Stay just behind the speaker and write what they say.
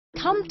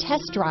Come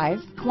test drive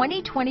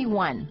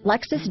 2021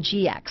 Lexus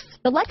GX.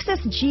 The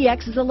Lexus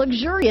GX is a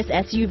luxurious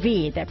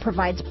SUV that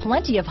provides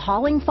plenty of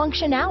hauling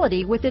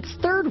functionality with its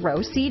third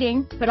row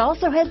seating, but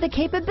also has the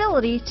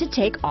capability to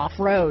take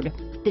off-road.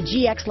 The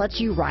GX lets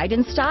you ride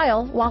in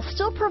style while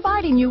still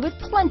providing you with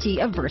plenty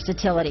of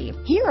versatility.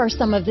 Here are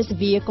some of this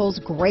vehicle's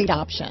great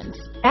options: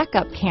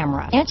 backup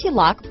camera,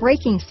 anti-lock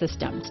braking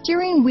system,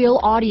 steering wheel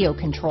audio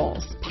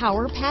controls,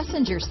 power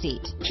passenger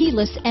seat,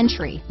 keyless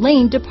entry,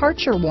 lane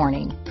departure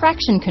warning,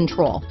 traction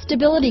control,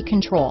 stability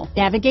control,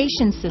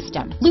 navigation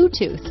system,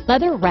 Bluetooth,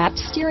 leather-wrapped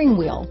steering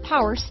wheel,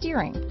 power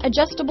steering,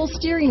 adjustable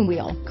steering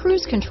wheel,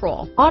 cruise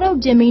control,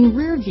 auto-dimming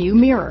rear-view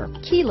mirror,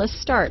 keyless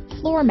start,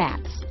 floor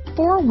mats,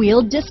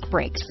 four-wheel disc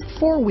brakes,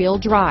 four-wheel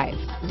drive.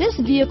 This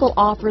vehicle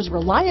offers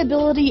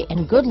reliability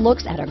and good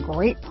looks at a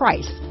great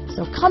price.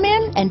 So come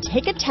in and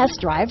take a test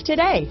drive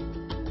today.